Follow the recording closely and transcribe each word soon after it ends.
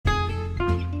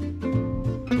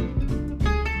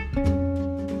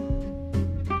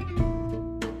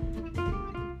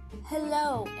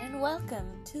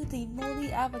welcome to the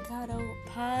Moldy Avocado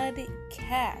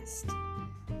podcast.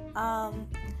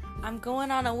 I'm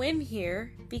going on a whim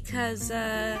here because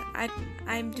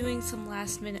I'm doing some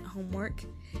last minute homework.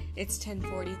 It's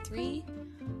 10:43.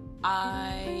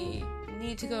 I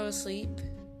need to go to sleep.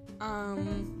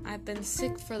 I've been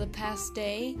sick for the past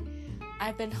day.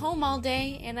 I've been home all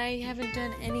day and I haven't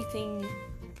done anything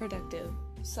productive.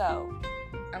 So,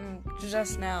 I'm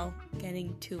just now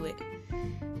getting to it.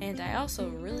 And I also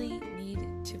really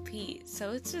need to pee.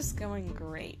 So it's just going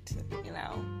great,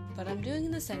 But I'm doing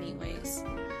this anyways.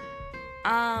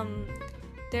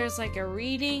 There's like a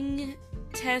reading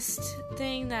test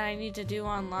thing that I need to do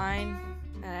online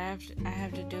that I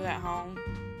have to do at home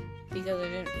because I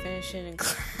didn't finish it in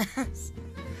class.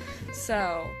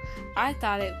 So, I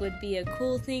thought it would be a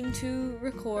cool thing to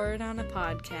record on a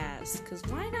podcast, cuz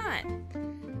why not?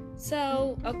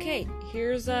 So, okay,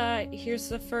 here's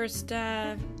the first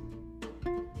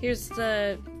here's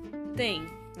the thing,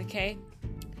 okay?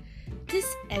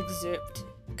 This excerpt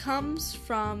comes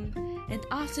from an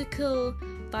article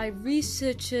by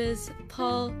researchers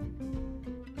Paul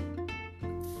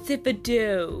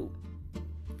Thibodeau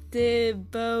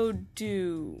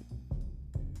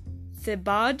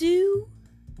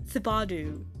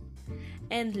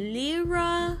and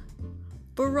Lyra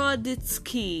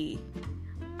Boroditsky.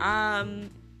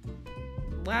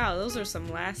 Wow, those are some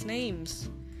last names.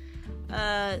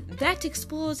 That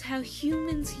explores how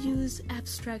humans use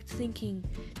abstract thinking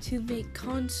to make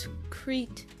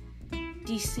concrete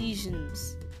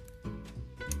decisions.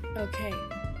 Okay.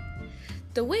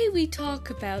 The way we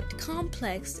talk about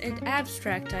complex and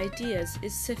abstract ideas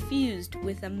is suffused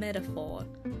with metaphor.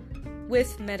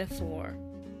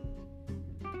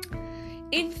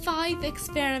 In 5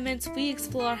 experiments, we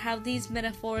explore how these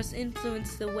metaphors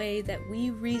influence the way that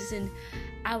we reason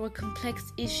our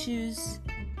complex issues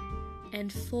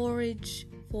and forage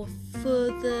for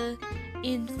further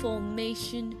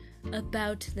information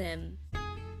about them.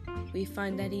 We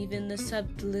find that even the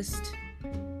subtlest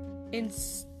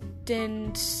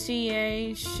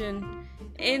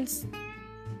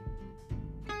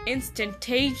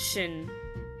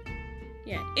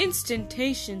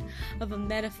instantation of a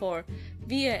metaphor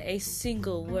via a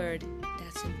single word,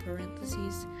 that's in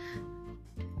parentheses,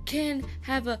 can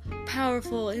have a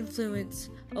powerful influence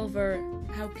over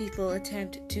how people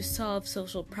attempt to solve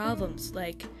social problems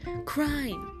like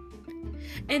crime,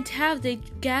 and how they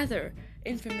gather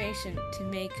information to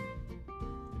make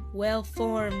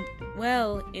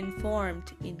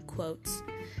well-informed, in quotes,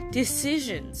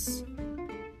 decisions.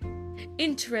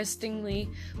 Interestingly,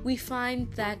 we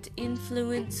find that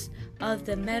influence of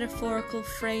the metaphorical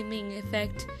framing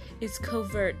effect is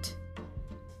covert.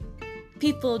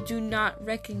 People do not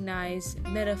recognize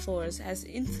metaphors as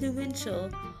influential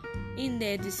in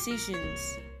their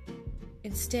decisions.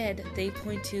 Instead, they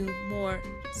point to more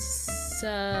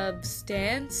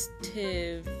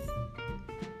substantive.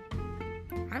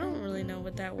 I don't really know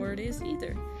what that word is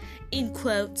either. In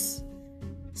quotes,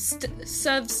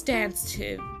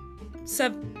 substantive.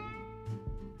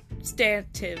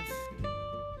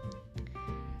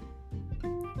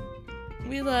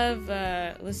 We love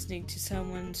listening to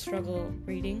someone struggle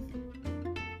reading.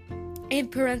 In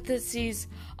parentheses,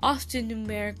 often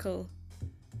numerical.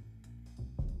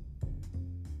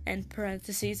 And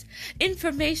parentheses,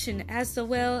 information as the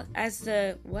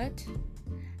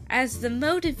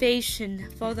motivation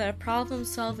for the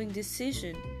problem-solving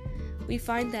decision. We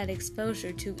find that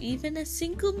exposure to even a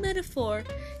single metaphor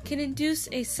can induce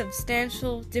a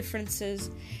substantial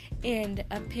differences in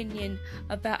opinion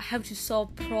about how to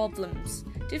solve problems.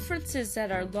 Differences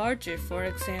that are larger, for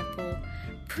example,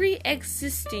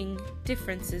 pre-existing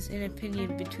differences in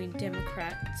opinion between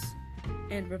Democrats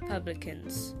and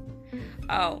Republicans.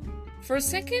 Oh, for a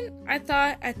second, I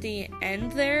thought at the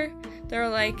end they're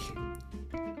like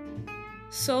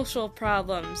social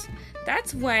problems.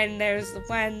 That's when there's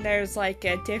like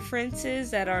differences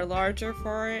that are larger,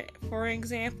 for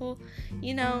example.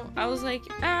 I was like,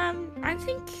 I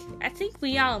think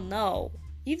we all know.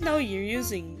 Even though you're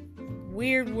using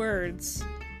weird words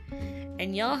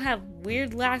and y'all have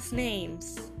weird last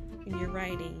names in your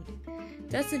writing,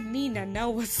 doesn't mean I know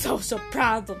what social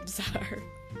problems are.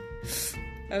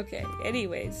 Okay,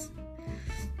 anyways.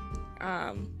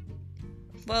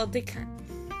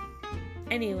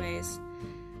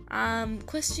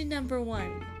 Question number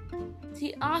 1.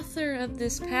 The author of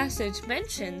this passage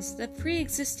mentions the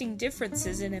pre-existing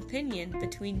differences in opinion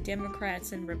between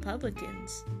Democrats and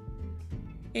Republicans.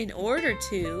 In order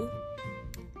to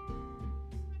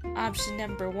Option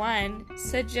number 1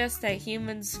 suggests that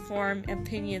humans form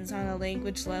opinions on a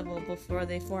language level before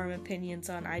they form opinions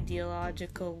on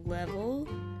ideological level.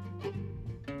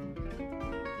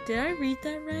 Did I read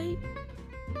that right?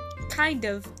 Kind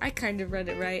of. I kind of read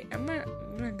it right. I'm not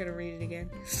gonna read it again.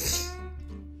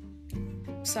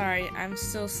 Sorry, I'm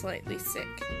still slightly sick,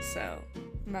 so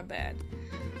my bad.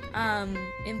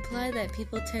 Imply that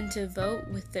people tend to vote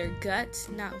with their gut,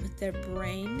 not with their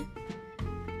brain.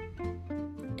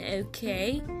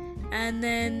 Okay. And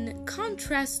then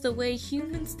contrast the way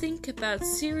humans think about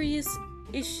serious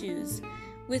issues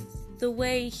with the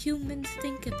way humans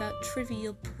think about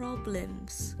trivial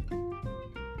problems.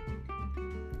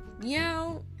 You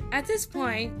know, at this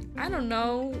point, I don't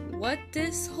know what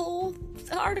this whole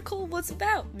article was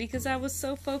about because I was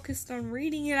so focused on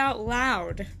reading it out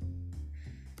loud.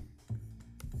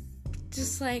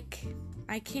 Just like,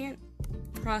 I can't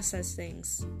process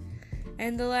things.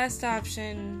 And the last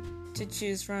option to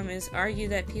choose from is argue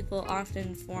that people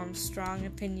often form strong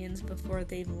opinions before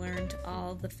they've learned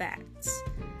all the facts.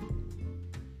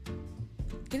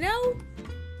 You know,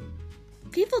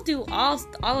 people do all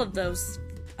of those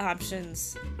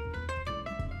options.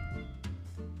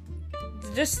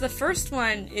 Just the first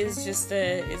one is just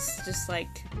like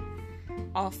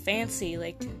all fancy,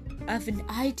 like of an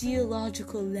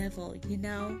ideological level, you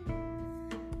know?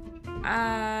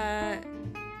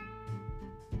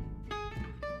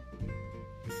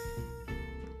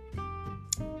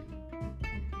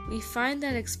 We find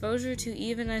that exposure to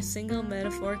even a single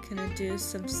metaphor can induce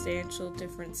substantial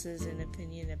differences in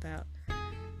opinion about.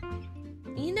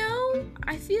 You know,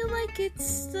 I feel like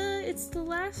it's the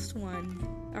last one.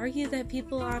 Argue that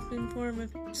people often form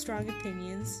strong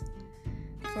opinions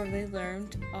before they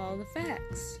learned all the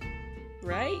facts.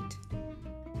 Right?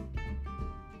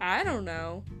 I don't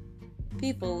know.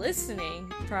 People listening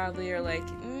probably are like,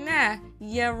 nah,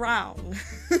 you're wrong.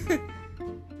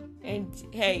 And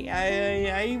hey,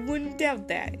 I wouldn't doubt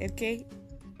that, okay?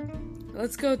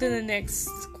 Let's go to the next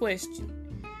question.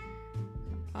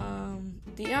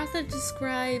 The author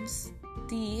describes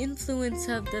the influence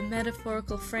of the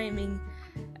metaphorical framing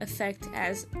effect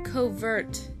as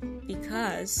covert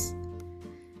because,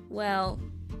 well,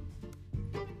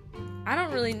 I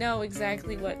don't really know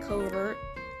exactly what covert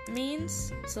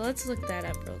means, so let's look that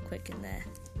up real quick in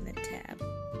the tab.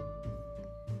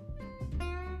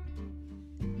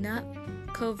 Not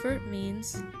covert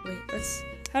means,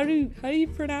 how do you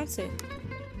pronounce it?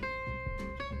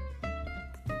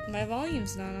 My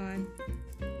volume's not on.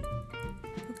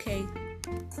 Okay.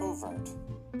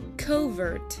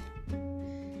 Covert.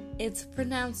 It's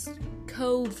pronounced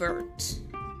covert.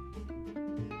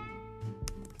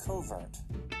 Covert.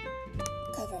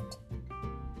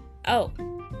 Oh.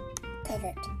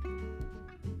 Covert.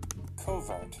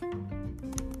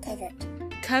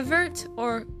 Covert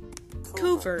or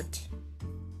covert?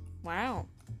 Wow.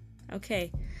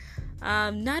 Okay.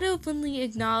 Not openly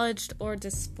acknowledged or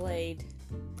displayed.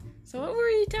 So what were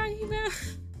you talking about?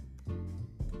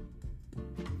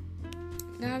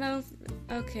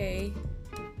 Okay.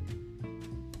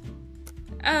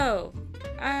 Oh,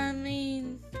 I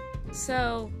mean,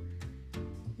 so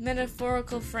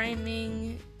metaphorical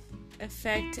framing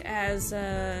effect as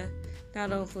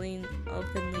not openly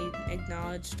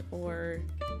acknowledged or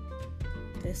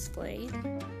displayed.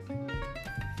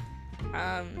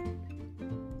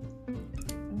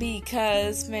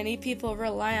 Because many people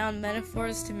rely on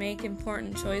metaphors to make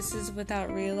important choices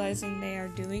without realizing they are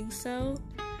doing so.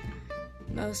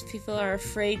 Most people are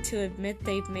afraid to admit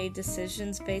they've made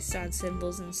decisions based on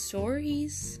symbols and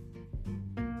stories.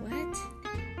 What?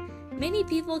 Many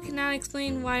people cannot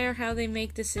explain why or how they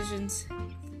make decisions.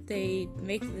 They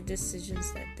make the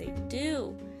decisions that they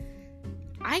do.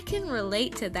 I can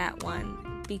relate to that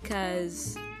one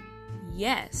because,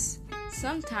 yes,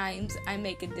 sometimes I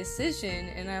make a decision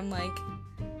and I'm like,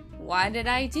 why did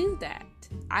I do that?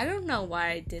 I don't know why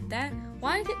I did that.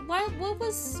 What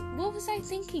was I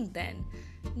thinking then?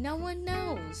 No one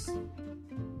knows.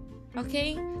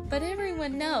 Okay? But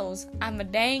everyone knows I'm a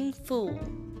dang fool.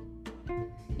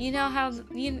 You know how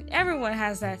everyone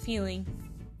has that feeling.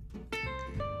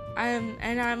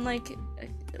 I'm like,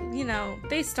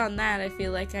 based on that, I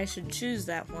feel like I should choose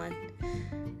that one.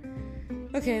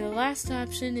 Okay, the last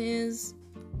option is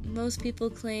most people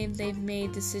claim they've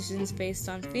made decisions based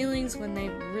on feelings when they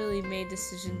really made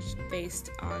decisions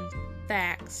based on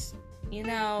facts.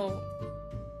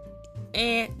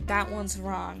 That one's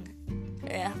wrong.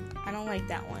 Yeah, I don't like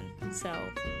that one. So,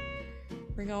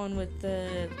 we're going with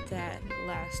the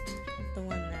one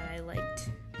that I liked.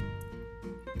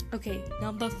 Okay,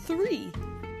 number 3.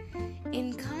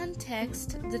 In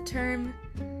context, the term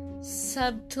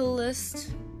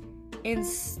subtlest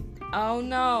oh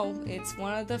no, it's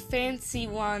one of the fancy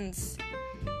ones.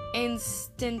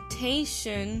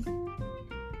 Instantation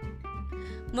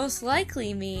most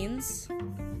likely means,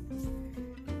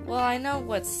 well, I know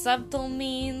what subtle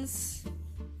means,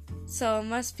 so it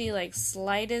must be like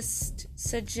slightest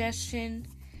suggestion.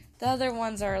 The other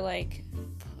ones are like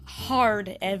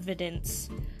hard evidence,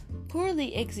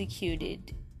 poorly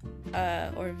executed,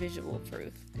 or visual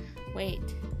proof. Wait.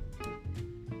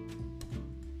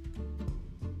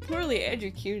 Poorly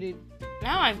executed.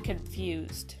 Now I'm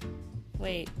confused.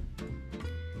 Wait.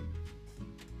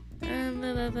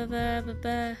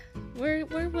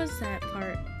 Where was that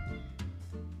part?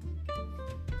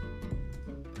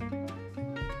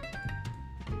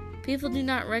 People do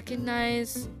not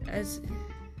recognize as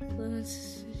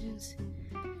decisions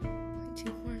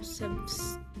too more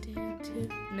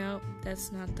substantive. Nope,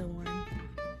 that's not the one.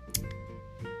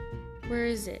 Where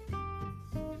is it?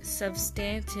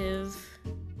 Substantive.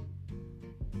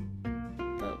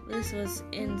 But this was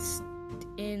in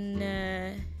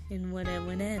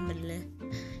whatever,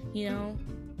 you know.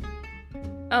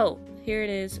 Oh, here it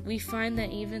is. We find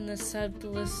that even the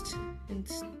subtlest can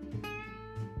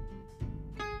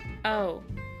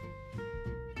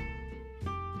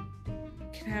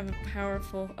have a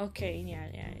powerful. Okay, yeah.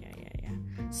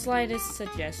 Slightest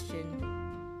suggestion.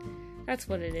 That's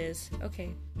what it is.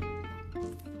 Okay.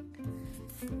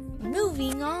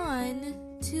 Moving on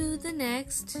to the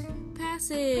next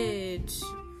passage.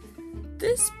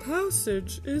 This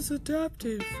passage is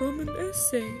adapted from an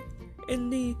essay in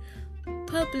the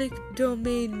Public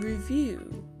Domain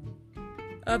Review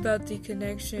about the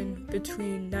connection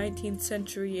between 19th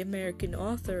century American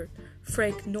author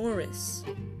Frank Norris,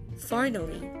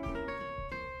 finally,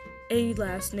 a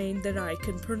last name that I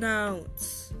can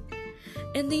pronounce,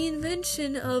 and the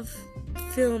invention of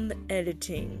film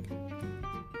editing.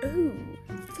 Oh,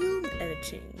 film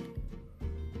editing.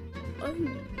 Oh.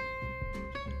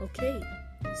 Okay,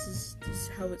 this is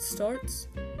how it starts.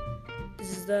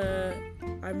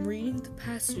 I'm reading the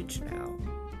passage now.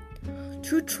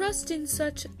 To trust in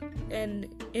such an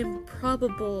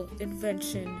improbable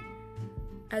invention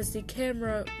as the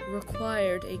camera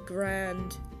required a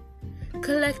grand,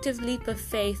 collective leap of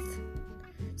faith,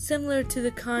 similar to the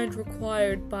kind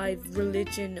required by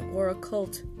religion or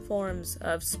occult forms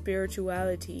of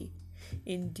spirituality.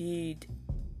 Indeed,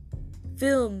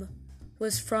 film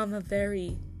was from the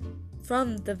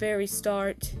very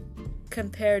start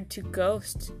compared to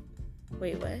ghost.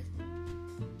 Wait, what?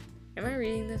 Am I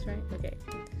reading this right? Okay.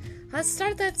 Let's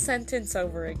start that sentence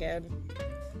over again.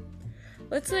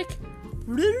 Let's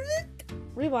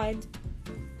rewind.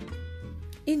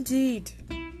 Indeed,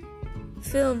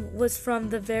 film was from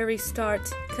the very start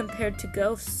compared to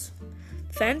ghosts,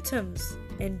 phantoms,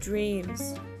 and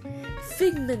dreams,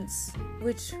 figments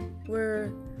which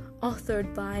were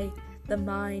authored by the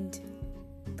mind,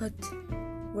 but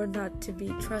were not to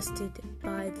be trusted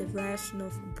by the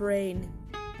rational brain.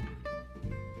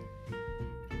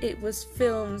 It was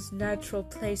film's natural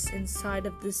place inside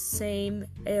of the same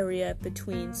area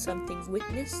between something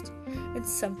witnessed and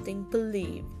something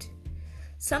believed.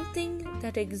 Something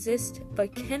that exists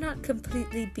but cannot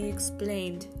completely be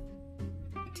explained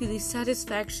to the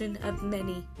satisfaction of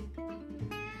many.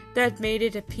 That made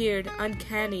it appear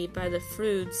uncanny by the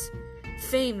Freud's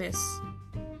famous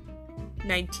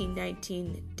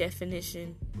 1919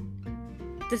 definition.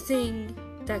 The thing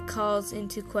that calls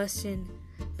into question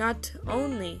not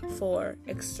only for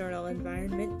external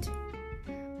environment,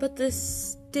 but the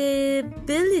stability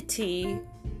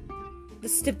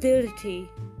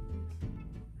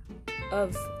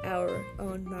of our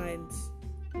own minds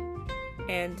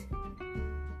and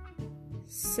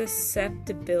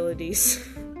susceptibilities.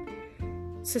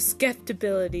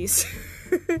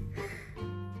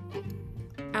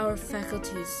 Our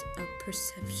faculties of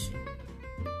perception.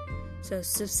 So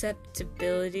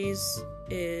susceptibilities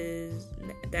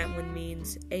that one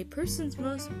means a person's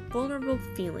most vulnerable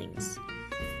feelings.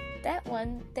 That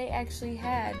one they actually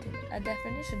had a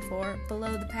definition for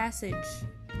below the passage.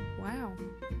 Wow.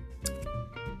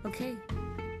 Okay.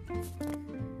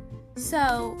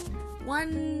 So,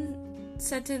 one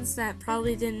sentence that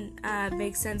probably didn't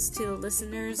make sense to the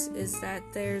listeners is that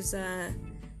there's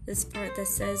this part that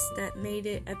says that made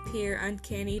it appear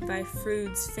uncanny by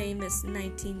Freud's famous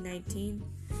 1919.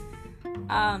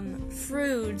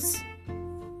 Freud's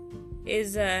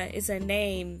is a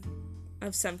name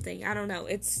of something. I don't know.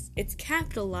 It's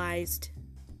capitalized.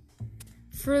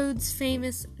 Freud's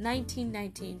famous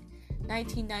 1919.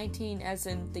 1919 as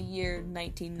in the year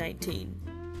 1919.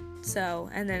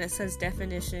 So, and then it says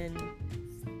definition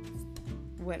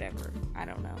whatever. I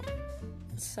don't know.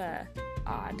 It's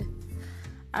odd.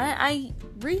 I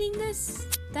reading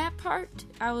that part,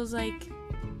 I was like,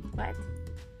 what?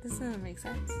 This doesn't make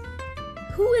sense.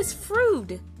 Who is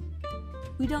Frood?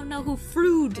 We don't know who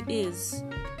Frood is.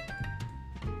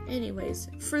 Anyways,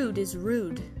 Frood is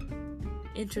rude.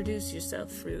 Introduce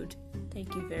yourself, Frood.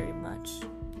 Thank you very much.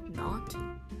 Not.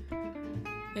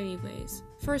 Anyways,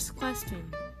 first question.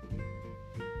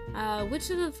 Which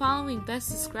of the following best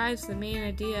describes the main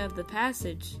idea of the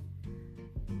passage?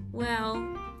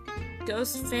 Well,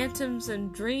 ghosts, phantoms,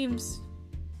 and dreams.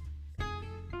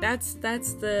 That's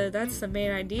the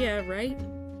main idea, right?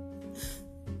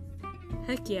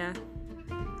 Heck yeah.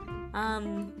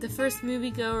 The first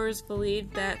moviegoers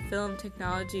believed that film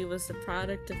technology was the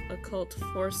product of occult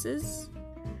forces.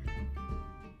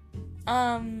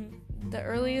 The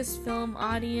earliest film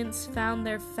audience found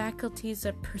their faculties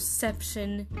of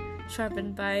perception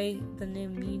sharpened by the new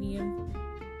medium.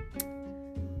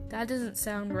 That doesn't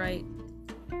sound right.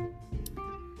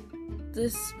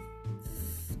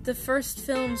 The first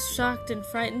films shocked and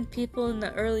frightened people in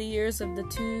the early years of the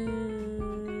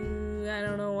I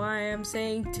don't know why I'm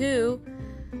saying two,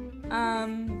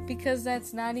 because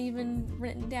that's not even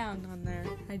written down on there.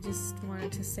 I just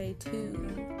wanted to say two.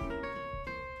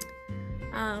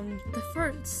 The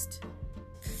first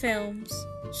films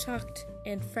shocked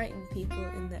and frightened people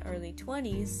in the early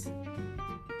 20s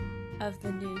of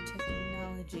the new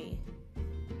technology.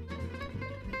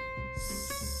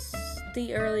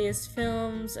 The earliest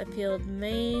films appealed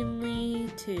mainly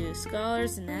to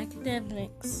scholars and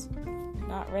academics,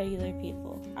 not regular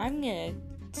people. I'm gonna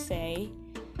say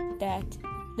that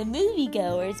the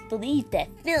moviegoers believed that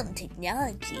film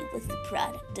technology was the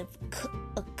product of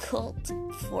occult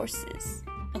forces.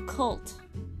 Occult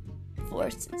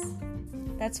forces.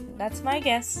 That's my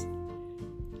guess.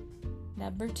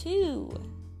 Number 2.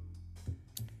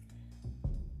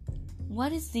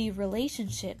 What is the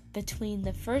relationship between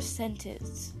the first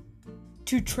sentence,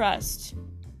 to trust,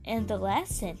 and the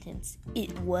last sentence,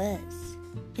 it was,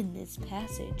 in this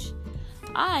passage?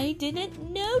 I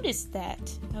didn't notice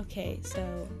that. Okay,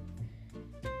 so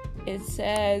it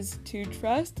says to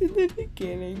trust in the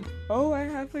beginning. Oh, I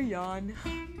have a yawn.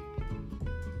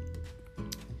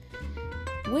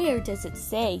 Where does it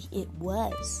say it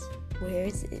was? Where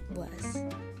is it was?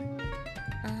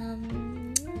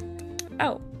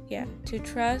 Oh, yeah, to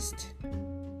trust.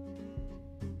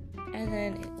 And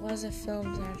then it was a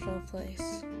film's natural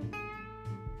place.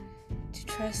 To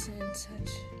trust in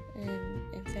such an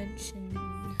invention.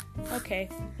 Okay.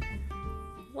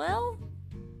 Well,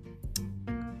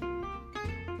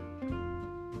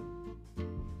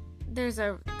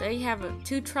 they have a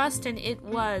to trust and it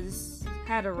was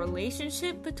had a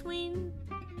relationship between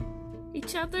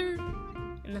each other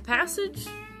in the passage.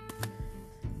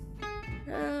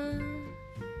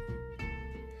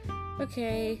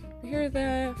 Okay, here are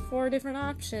the 4 different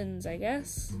options, I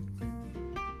guess.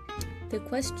 The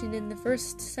question in the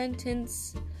first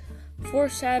sentence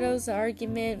foreshadows the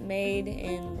argument made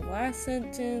in the last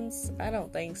sentence. I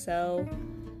don't think so.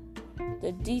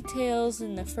 The details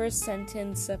in the first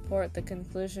sentence support the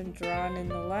conclusion drawn in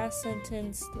the last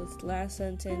sentence. The last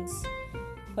sentence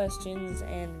questions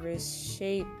and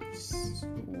reshapes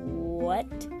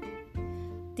what?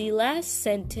 The last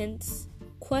sentence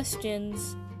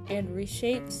questions and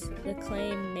reshapes the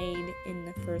claim made in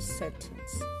the first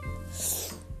sentence.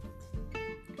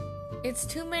 It's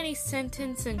too many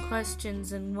sentences and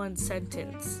questions in one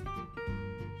sentence.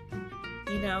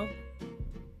 You know?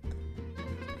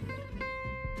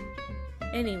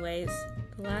 Anyways,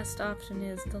 the last option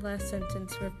is the last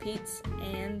sentence repeats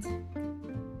and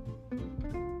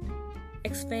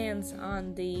expands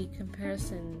on the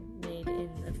comparison made in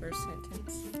the first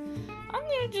sentence. I'm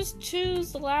gonna just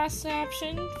choose the last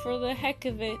option for the heck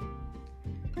of it.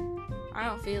 I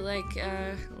don't feel like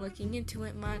looking into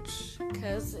it much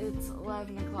because it's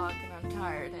 11 o'clock and I'm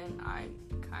tired and I'm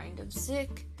kind of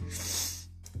sick.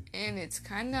 And it's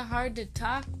kind of hard to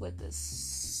talk with a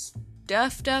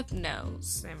stuffed up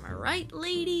nose. Am I right,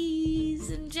 ladies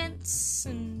and gents?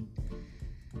 And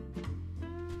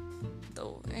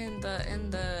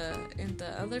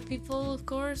the other people, of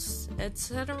course,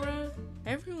 etc.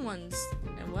 Everyone's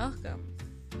welcome.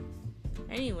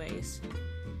 Anyways,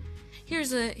 here's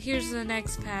the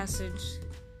next passage.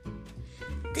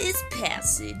 This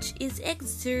passage is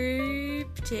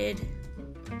excerpted.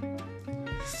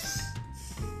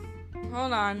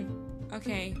 Hold on.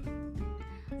 Okay.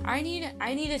 I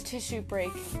need a tissue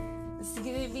break. This is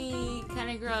gonna be kind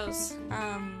of gross.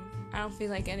 I don't feel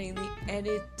like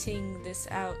editing this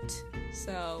out,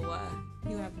 so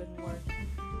you have been warned.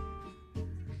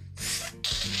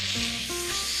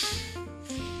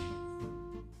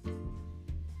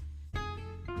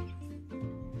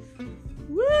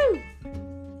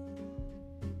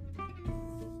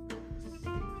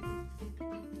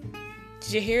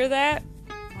 Did you hear that?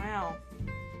 Wow.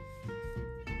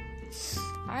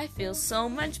 I feel so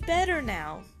much better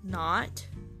now. Not.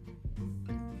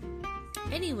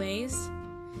 Anyways,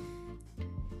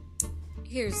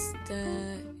 here's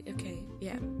the... Okay,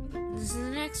 yeah. This is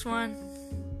the next one.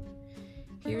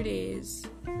 Here it is.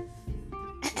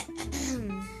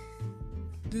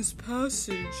 This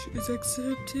passage is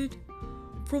accepted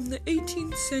from the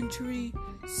 18th century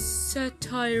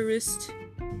satirist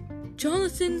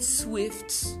Jonathan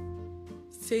Swift's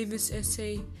famous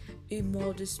essay, A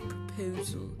Modest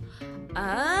Proposal.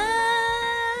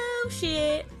 Oh,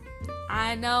 shit.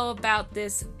 I know about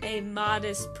this A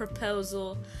Modest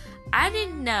Proposal. I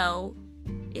didn't know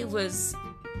it was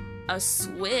a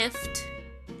Swift.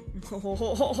 You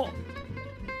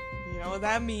know what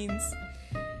that means.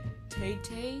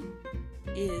 Tay-Tay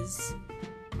is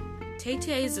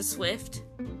a Swift.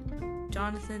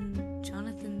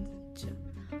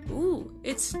 Ooh,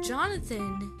 it's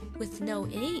Jonathan with no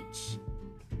H.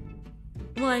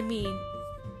 Well, I mean,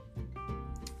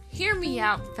 hear me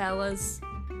out, fellas.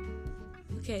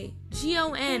 Okay,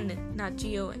 G-O-N, not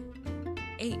G-O-H-N.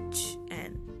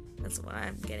 That's what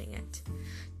I'm getting at.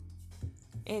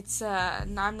 It's,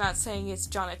 I'm not saying it's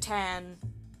Jonathan.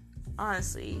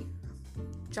 Honestly,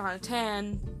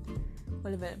 Jonathan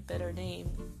would have been a better name.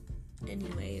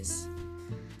 Anyways.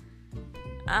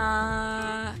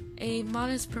 A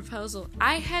Modest Proposal.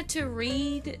 I had to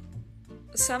read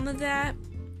some of that,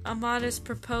 A Modest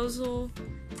Proposal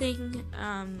thing,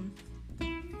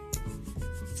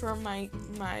 for my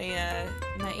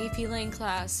AP Lang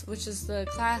class, which is the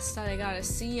class that I got a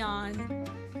C on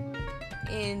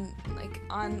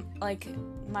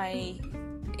my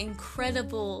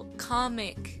incredible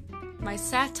comic, my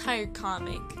satire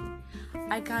comic.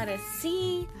 I got a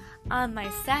C on my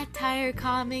satire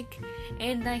comic,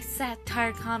 and my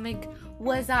satire comic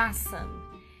was awesome.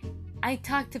 I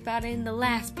talked about it in the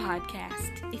last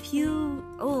podcast.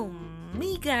 Oh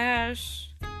my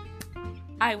gosh,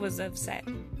 I was upset.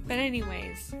 But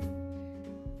anyways,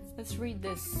 let's read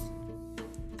this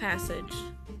passage.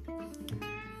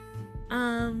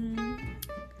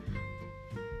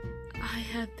 I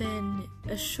have been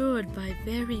assured by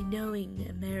very knowing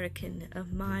American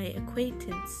of my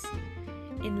acquaintance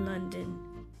in London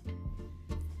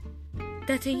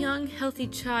that a young healthy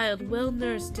child well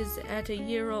nursed is at a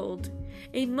year old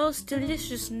a most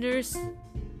delicious nurse.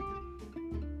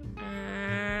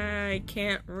 I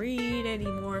can't read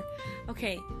anymore.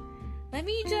 Okay, let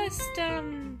me just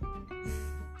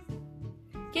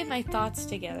get my thoughts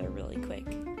together really quick.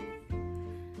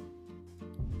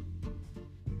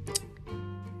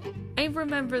 I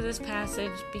remember this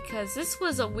passage because this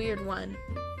was a weird one.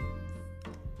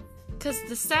 Because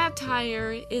the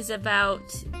satire is about,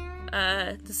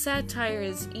 the satire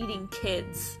is eating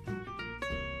kids.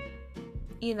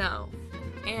 You know.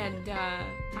 And,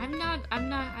 I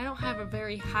don't have a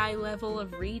very high level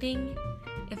of reading,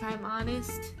 if I'm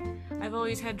honest. I've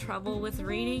always had trouble with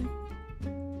reading.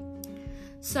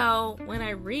 So, when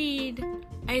I read,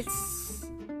 it's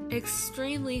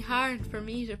extremely hard for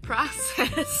me to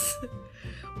process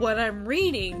what I'm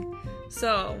reading.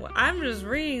 So, I'm just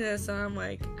reading this and I'm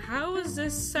like, what is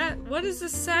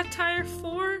this satire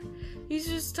for? He's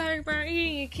just talking about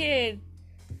eating a kid.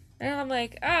 And I'm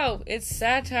like, oh, it's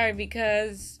satire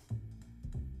because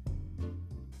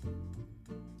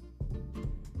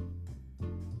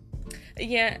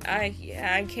I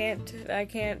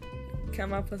can't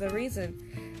come up with a reason.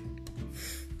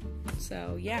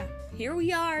 So, yeah, here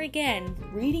we are again,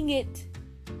 reading it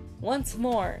once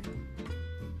more.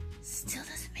 Still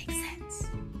doesn't make sense.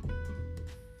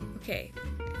 Okay,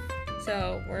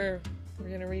 so we're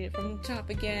gonna read it from the top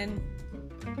again.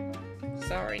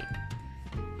 Sorry.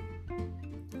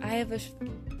 I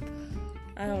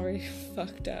already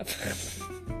fucked up.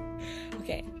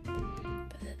 Okay.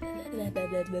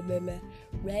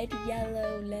 Red,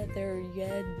 yellow, leather,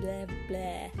 red, blah,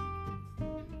 blah.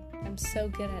 I'm so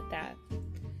good at that.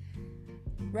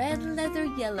 Red leather,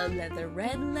 yellow leather,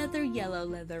 red leather, yellow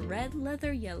leather, red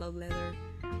leather, yellow leather.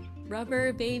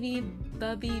 Rubber baby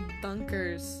bubby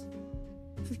bunkers.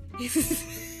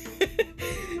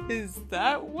 Is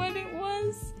that what it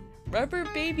was? Rubber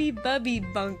baby bubby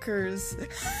bunkers.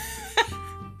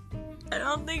 I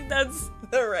don't think that's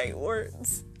the right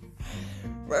words.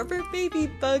 Rubber baby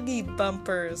buggy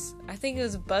bumpers. I think it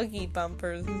was buggy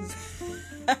bumpers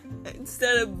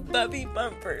instead of bubby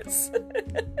bumpers.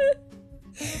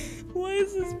 Why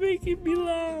is this making me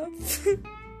laugh?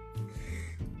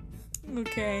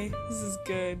 Okay, this is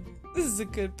good. This is a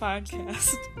good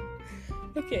podcast.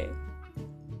 Okay.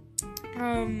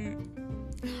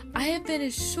 I have been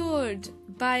assured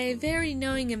by a very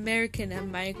knowing American of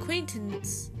my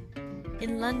acquaintance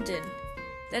in London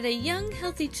that a young,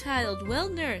 healthy child, well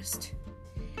nursed,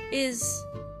 is,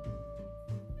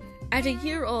 at a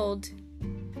year old,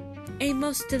 a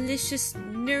most delicious,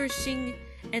 nourishing,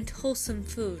 and wholesome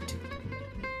food,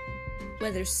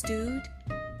 whether stewed,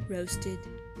 roasted,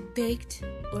 baked,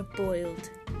 or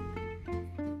boiled.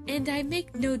 And I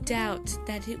make no doubt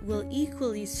that it will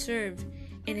equally serve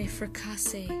in a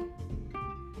fricassee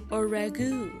or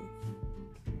ragout.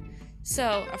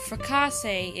 So, a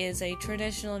fricassee is a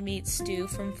traditional meat stew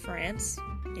from France,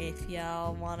 if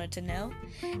y'all wanted to know.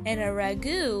 And a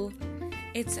ragout,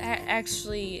 it's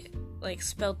actually like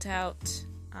spelt out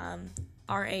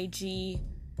R-A-G-O-U-T,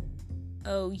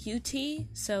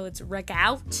 so it's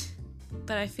ragout,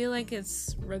 but I feel like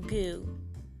it's ragout,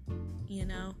 you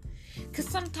know? Because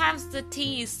sometimes the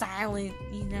T is silent,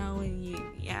 you know, and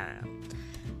I don't know.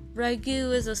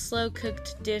 Ragout is a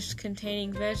slow-cooked dish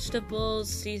containing vegetables,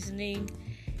 seasoning,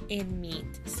 and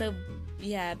meat. So,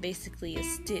 yeah, basically a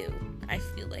stew. I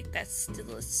feel like that's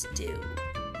still a stew.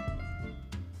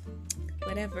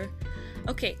 Whatever.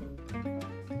 Okay.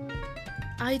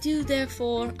 I do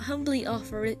therefore humbly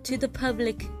offer it to the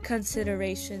public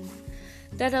consideration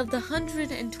that of the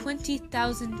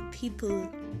 120,000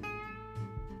 people...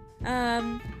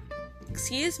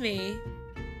 excuse me...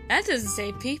 That doesn't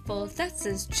say people, that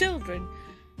says children.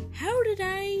 How did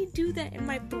I do that in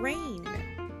my brain?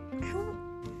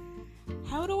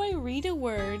 How do I read a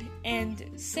word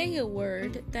and say a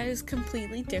word that is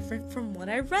completely different from what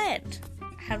I read?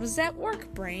 How does that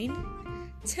work, brain?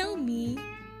 Tell me.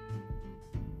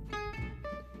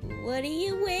 What are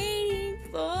you waiting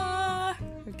for?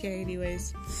 Okay,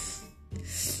 anyways.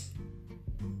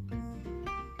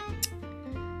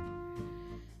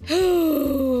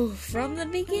 From the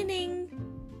beginning.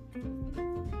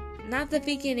 Not the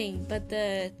beginning, but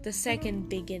the second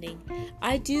beginning.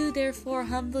 I do therefore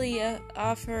humbly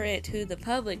offer it to the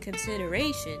public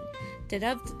consideration that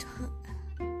of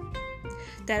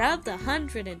the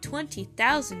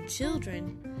 120,000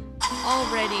 children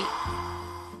already...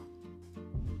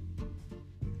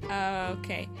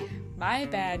 okay. My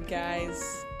bad,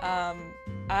 guys.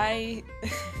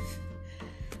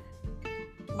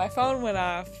 My phone went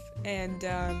off, and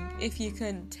if you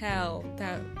couldn't tell,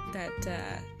 that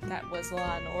was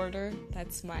Law and Order.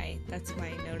 That's my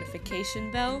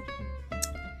notification bell.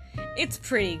 It's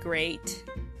pretty great.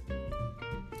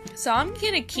 So I'm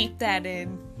gonna keep that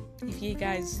in, if you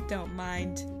guys don't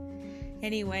mind.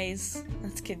 Anyways,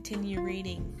 let's continue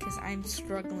reading, because I'm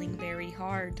struggling very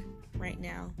hard right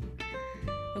now.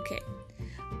 Okay.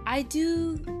 I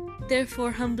do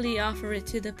therefore humbly offer it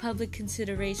to the public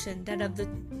consideration that of the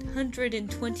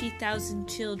 120,000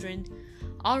 children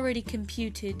already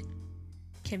computed?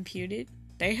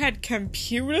 They had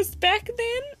computers back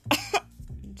then?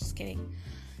 I'm just kidding.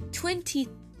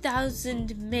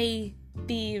 20,000 may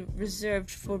be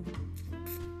reserved for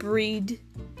breed,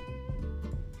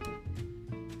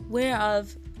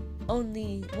 whereof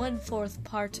only 1/4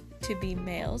 part to be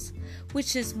males,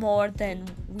 which is more than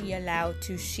we allow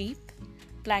to sheep,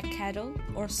 black cattle,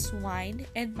 or swine,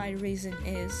 and my reason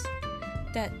is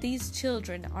that these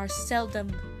children are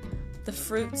seldom the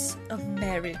fruits of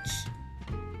marriage,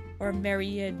 or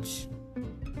marriage,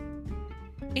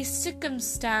 a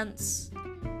circumstance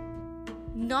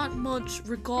not much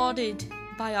regarded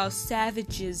by our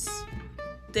savages.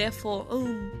 Therefore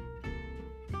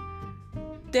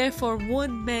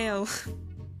one male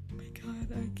my god,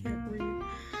 I can't read,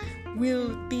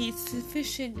 will be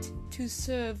sufficient to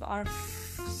serve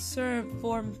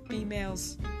four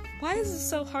females. Why is it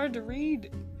so hard to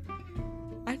read?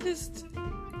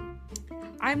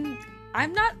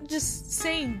 I'm not just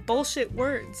saying bullshit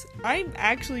words. I'm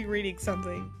actually reading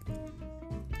something.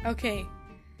 Okay.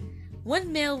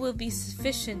 One male will be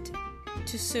sufficient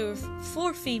to serve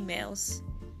 4 females.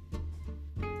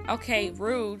 Okay,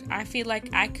 rude. I feel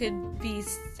like I could be...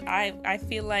 I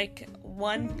feel like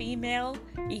one female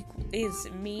is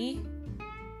me.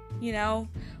 You know?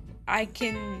 I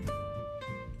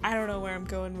don't know where I'm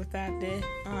going with that bit.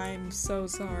 I'm so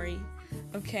sorry.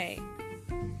 Okay.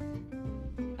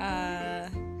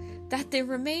 That the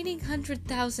remaining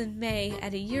 100,000 may,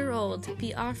 at a year old,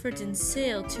 be offered in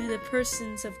sale to the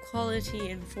persons of quality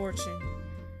and fortune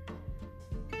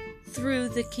through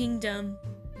the kingdom,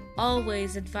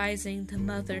 always advising the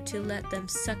mother to let them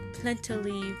suck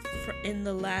plentifully in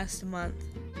the last month,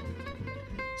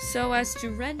 so as to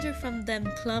render from them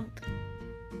plump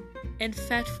and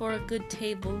fat for a good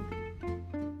table.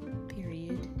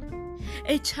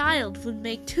 A child would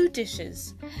make 2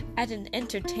 dishes at an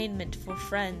entertainment for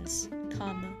friends,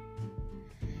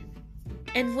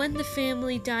 And when the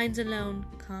family dines alone,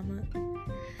 comma,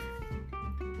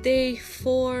 they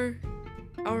four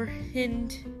or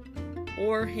hind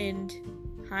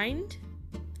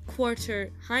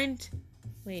quarter hind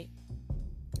wait.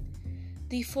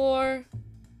 The fore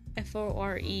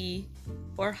F-O-R-E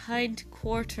or hind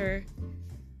quarter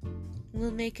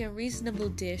will make a reasonable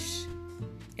dish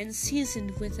and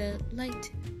seasoned with a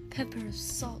light pepper of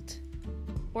salt.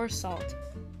 Or salt.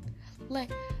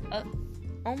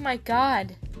 Oh my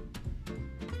god.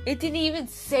 It didn't even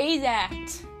say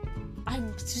that.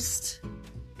 I'm just...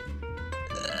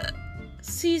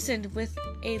 seasoned with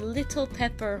a little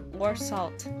pepper or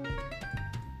salt.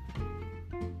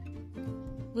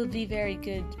 Will be very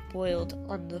good boiled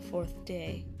on the 4th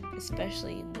day,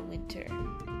 especially in the winter.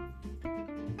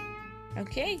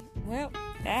 Okay, well,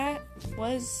 that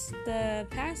was the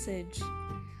passage.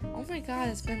 Oh my god,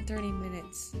 it's been 30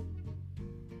 minutes.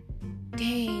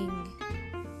 Dang.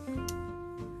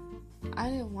 I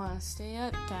didn't want to stay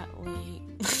up that late.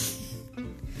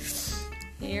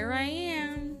 Here I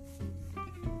am.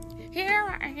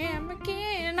 Here I am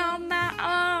again on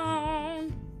my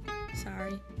own.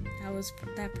 Sorry,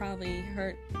 that probably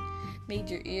made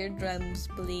your eardrums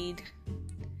bleed.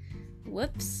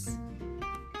 Whoops.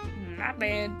 My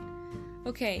bad.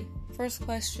 Okay, first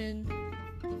question.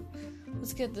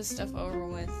 Let's get this stuff over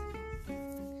with.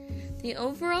 The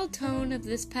overall tone of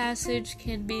this passage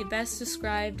can be best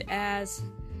described as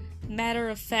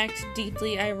matter-of-fact,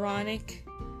 deeply ironic,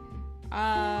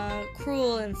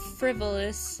 cruel and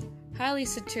frivolous, highly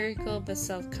satirical but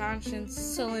self-conscious,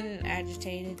 sullen and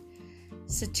agitated.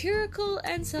 Satirical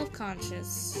and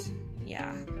self-conscious.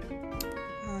 Yeah.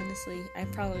 Honestly, I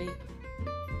probably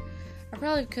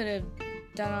could have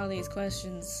done all these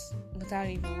questions without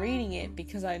even reading it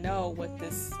because I know what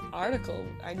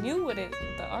I knew what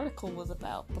the article was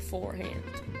about beforehand.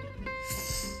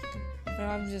 But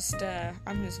I'm just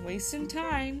wasting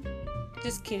time.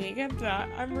 Just kidding, I'm not.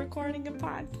 I'm recording a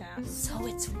podcast, so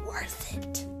it's worth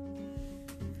it.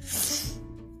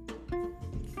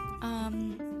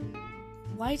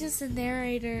 Why does the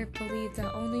narrator believe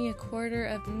that only a quarter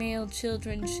of male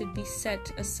children should be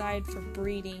set aside for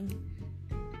breeding?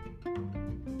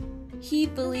 He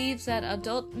believes that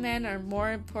adult men are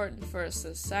more important for a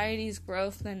society's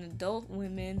growth than adult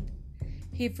women.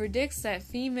 He predicts that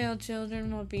female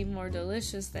children will be more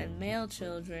delicious than male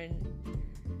children.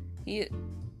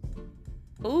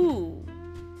 Oh,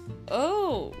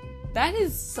 that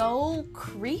is so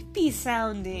creepy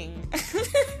sounding.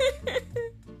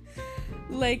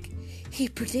 Like, he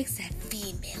predicts that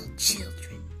female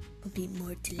children will be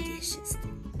more delicious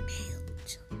than male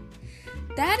children.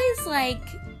 That is like...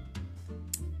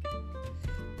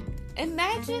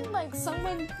 Imagine, like,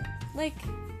 someone, like,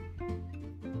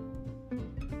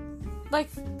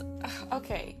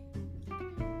 okay,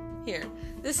 here,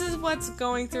 this is what's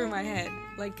going through my head,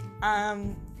 like,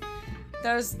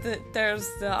 there's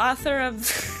the author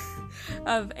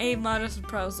of A Modest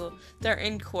Proposal, they're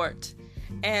in court,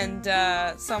 and,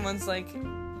 someone's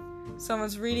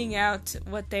reading out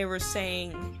what they were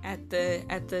saying at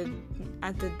the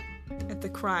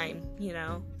crime, you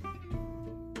know.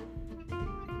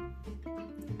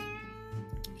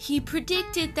 He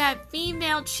predicted that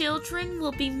female children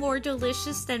will be more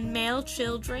delicious than male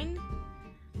children.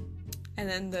 And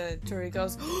then the jury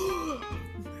goes,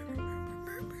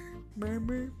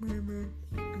 murmur, murmur.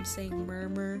 I'm saying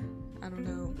murmur. I don't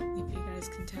know if you guys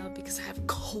can tell because I have a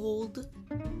cold.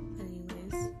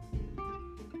 Anyways.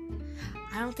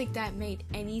 I don't think that made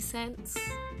any sense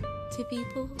to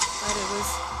people. But it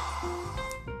was,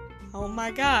 oh my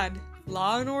god,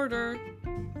 Law and Order.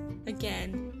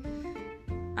 Again.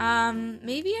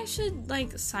 Maybe I should,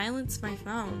 like, silence my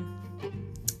phone.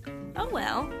 Oh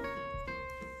well.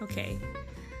 Okay.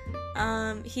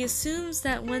 He assumes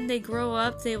that when they grow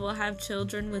up, they will have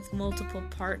children with multiple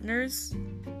partners.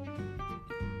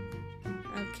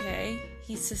 Okay.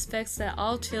 He suspects that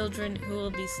all children who will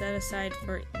be set aside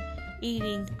for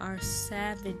eating are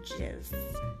savages.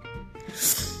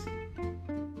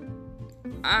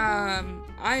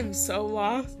 I'm so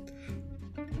lost.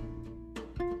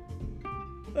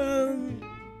 I'm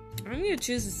gonna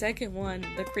choose the second one,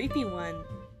 the creepy one.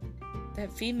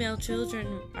 That female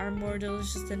children are more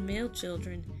delicious than male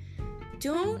children.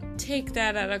 Don't take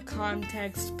that out of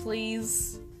context,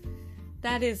 please.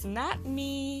 That is not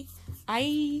me.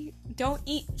 I don't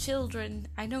eat children.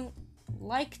 I don't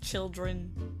like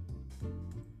children.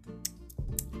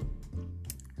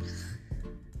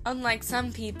 Unlike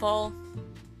some people,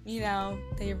 you know,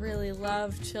 they really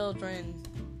love children.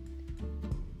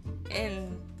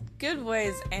 In good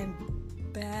ways and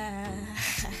bad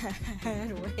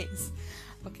ways.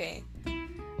 Okay.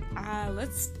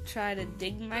 let's try to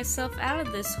dig myself out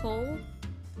of this hole.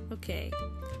 Okay,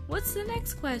 what's the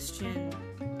next question?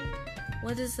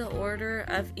 What is the order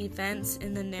of events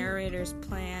in the narrator's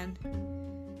plan?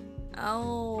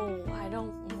 Oh, I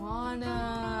don't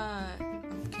wanna...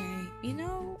 Okay,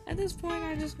 at this point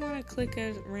I just wanna click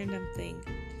a random thing.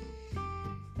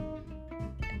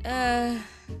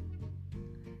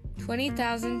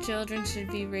 20,000 children should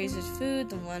be raised with food,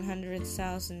 the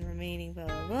 100,000 remaining blah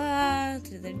blah blah,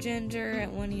 to their gender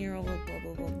at 1 year old, blah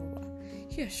blah blah blah blah.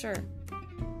 Yeah, sure.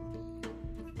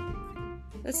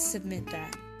 Let's submit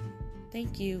that.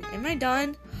 Thank you. Am I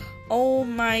done? Oh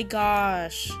my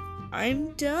gosh.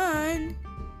 I'm done.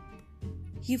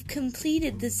 You've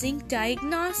completed the zinc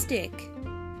diagnostic.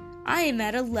 I am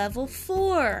at a level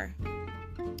 4.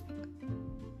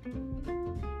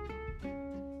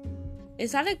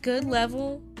 Is that a good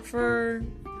level for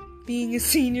being a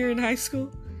senior in high school?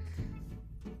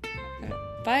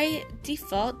 By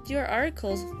default, your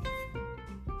articles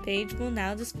page will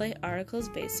now display articles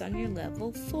based on your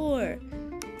level 4.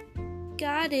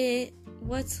 Got it.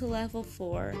 What's level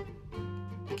 4?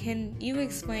 Can you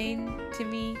explain to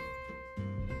me?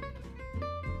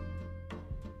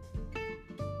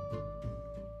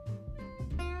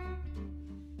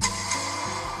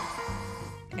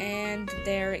 And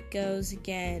there it goes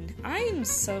again. I am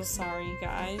so sorry,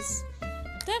 guys.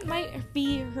 That might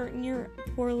be hurting your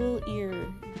poor little ear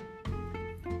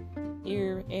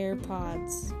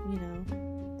AirPods,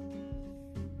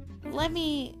 Let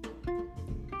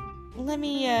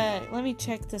me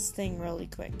check this thing really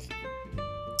quick.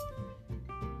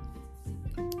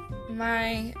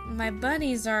 My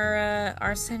buddies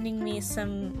are sending me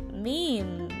some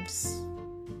memes.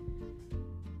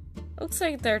 Looks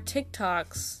like they're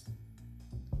TikToks.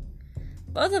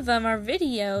 Both of them are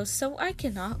videos, so I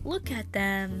cannot look at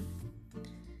them.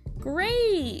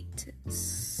 Great!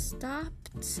 Stop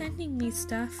sending me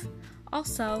stuff.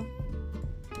 Also,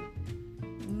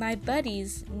 my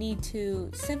buddies need to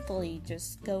simply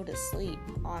just go to sleep,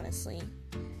 honestly.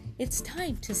 It's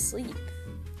time to sleep.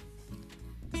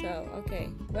 So, okay.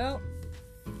 Well,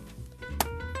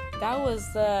 that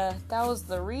was the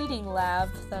reading lab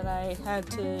that I had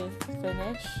to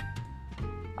finish.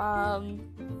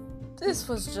 This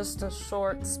was just a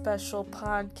short special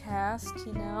podcast,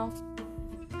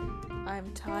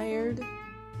 I'm tired.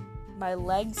 My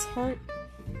legs hurt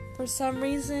for some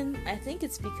reason. I think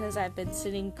it's because I've been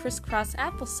sitting crisscross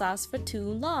applesauce for too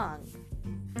long.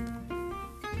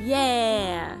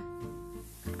 Yeah.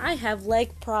 I have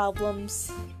leg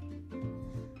problems.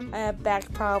 I have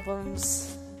back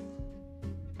problems.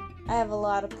 I have a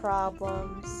lot of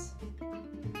problems.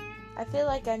 I feel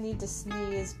like I need to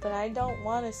sneeze, but I don't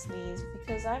want to sneeze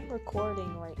because I'm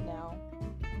recording right now.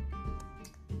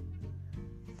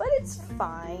 But it's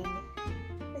fine.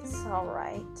 It's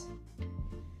alright.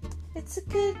 It's a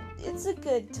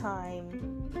good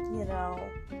time,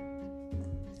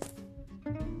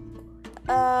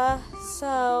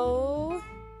 So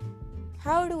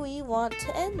how do we want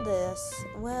to end this?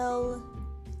 Well,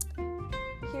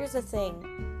 here's the thing.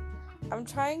 I'm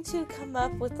trying to come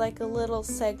up with a little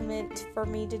segment for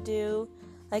me to do,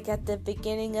 at the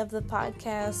beginning of the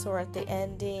podcast or at the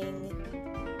ending.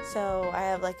 So I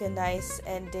have a nice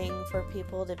ending for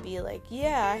people to be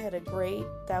yeah, I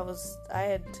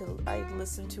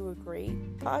listened to a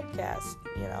great podcast,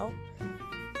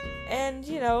 and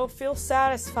feel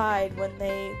satisfied when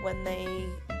they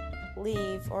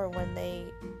leave or when they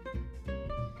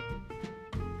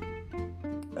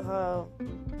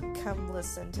come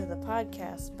listen to the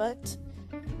podcast. But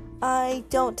I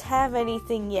don't have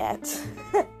anything yet.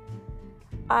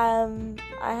 I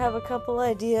have a couple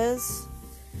ideas,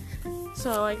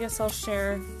 so I guess I'll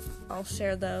share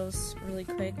those really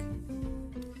quick.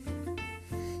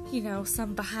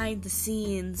 Some behind the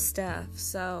scenes stuff.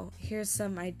 So here's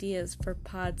some ideas for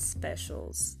pod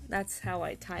specials. That's how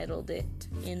I titled it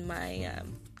in my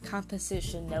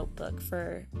composition notebook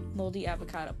for Moldy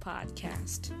Avocado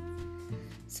Podcast.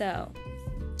 So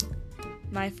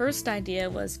my first idea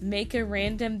was make a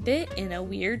random bit in a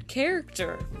weird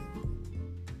character.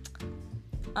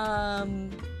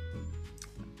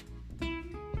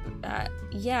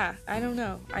 Yeah, I don't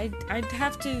know. I'd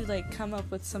have to come up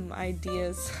with some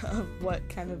ideas of what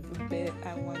kind of a bit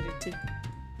I wanted to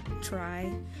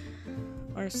try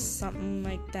or something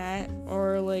like that,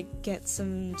 or get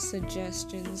some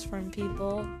suggestions from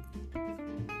people.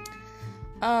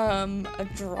 A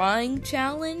drawing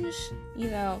challenge,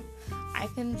 I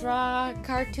can draw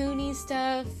cartoony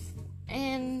stuff,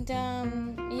 and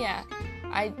yeah,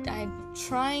 I'm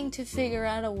trying to figure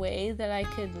out a way that I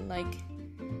could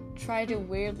try to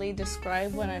weirdly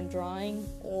describe what I'm drawing,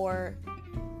 or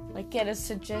like get a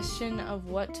suggestion of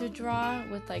what to draw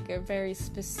with like a very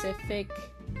specific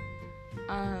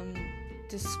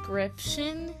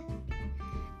description,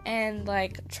 and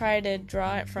like try to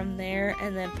draw it from there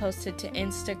and then post it to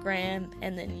Instagram,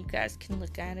 and then you guys can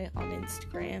look at it on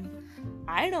Instagram.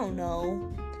 I don't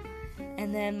know.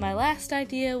 And then my last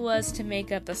idea was to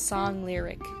make up a song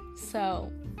lyric.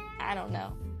 So, I don't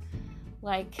know.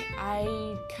 Like,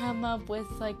 I come up with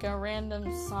like a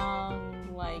random song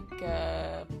like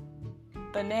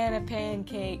Banana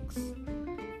Pancakes,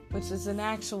 which is an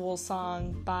actual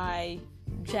song by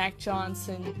Jack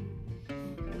Johnson.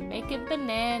 Making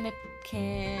banana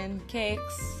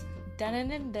pancakes.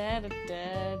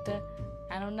 Da-da-da-da-da-da.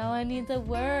 I don't know any of the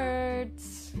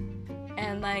words.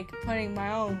 And like putting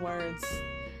my own words.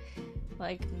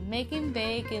 Like making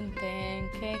bacon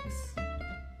pancakes.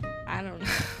 I don't know.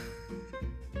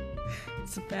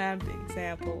 It's a bad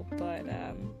example, but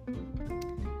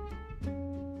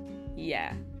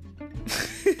yeah.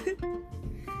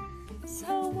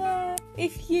 So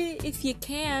if you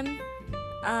can,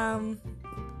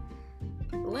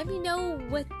 let me know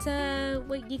what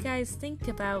you guys think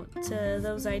about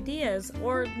those ideas,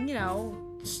 or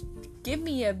just give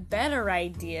me a better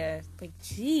idea. Like,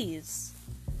 jeez,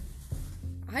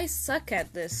 I suck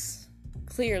at this,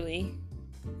 clearly.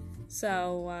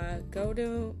 So go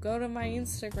to my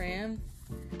Instagram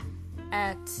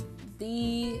at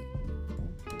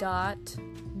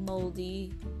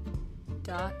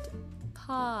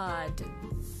the.moldy.pod.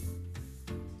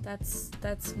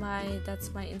 That's my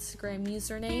Instagram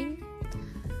username.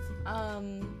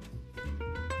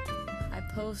 I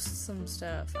post some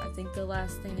stuff. I think the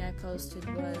last thing I posted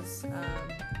was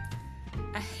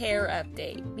a hair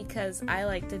update, because I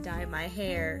like to dye my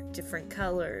hair different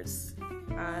colors.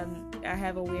 I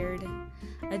have a weird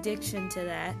addiction to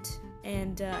that,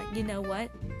 and you know what?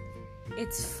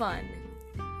 It's fun.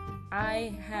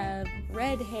 I have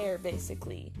red hair,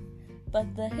 basically,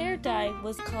 but the hair dye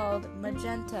was called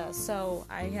magenta, so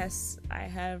I guess I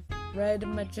have red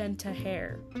magenta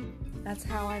hair. That's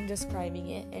how I'm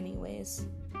describing it anyways.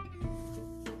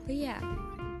 But yeah.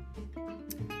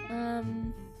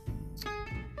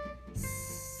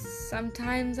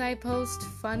 Sometimes I post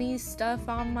funny stuff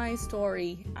on my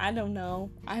story. I don't know.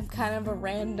 I'm kind of a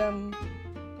random...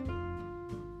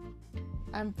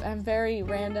 I'm very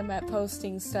random at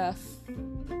posting stuff.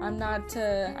 I'm not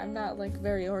like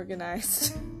very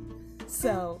organized.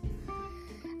 So,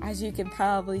 as you can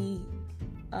probably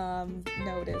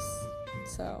notice.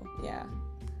 So, yeah.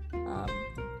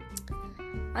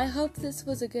 I hope this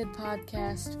was a good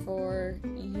podcast for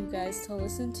you guys to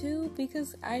listen to,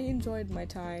 because I enjoyed my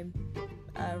time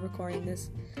recording this.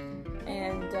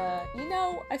 And,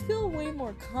 I feel way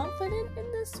more confident in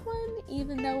this one,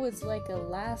 even though it's like a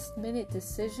last-minute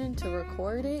decision to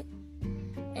record it.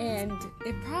 And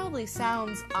it probably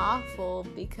sounds awful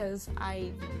because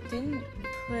I didn't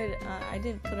put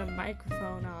a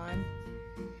microphone on.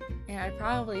 And I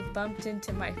probably bumped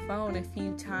into my phone a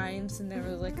few times, and there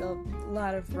was like a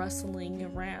lot of rustling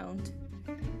around.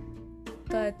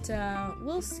 But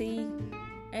we'll see.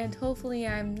 And hopefully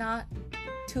I'm not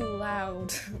too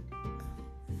loud.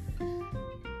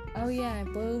 Oh yeah, I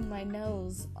blew my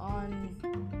nose on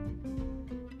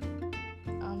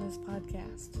this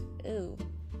podcast. Ew.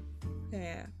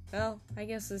 Yeah. Well, I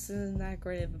guess this isn't that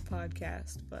great of a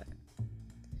podcast, but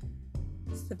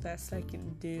it's the best I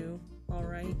can do.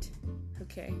 Alright.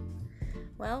 Okay.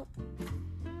 Well,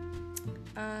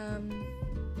 I'm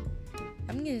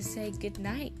gonna say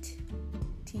goodnight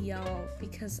to y'all,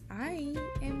 because I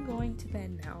am going to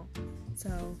bed now.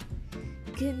 So,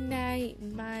 good night,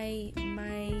 my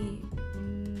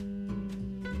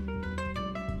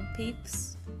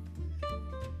peeps.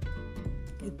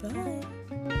 Goodbye.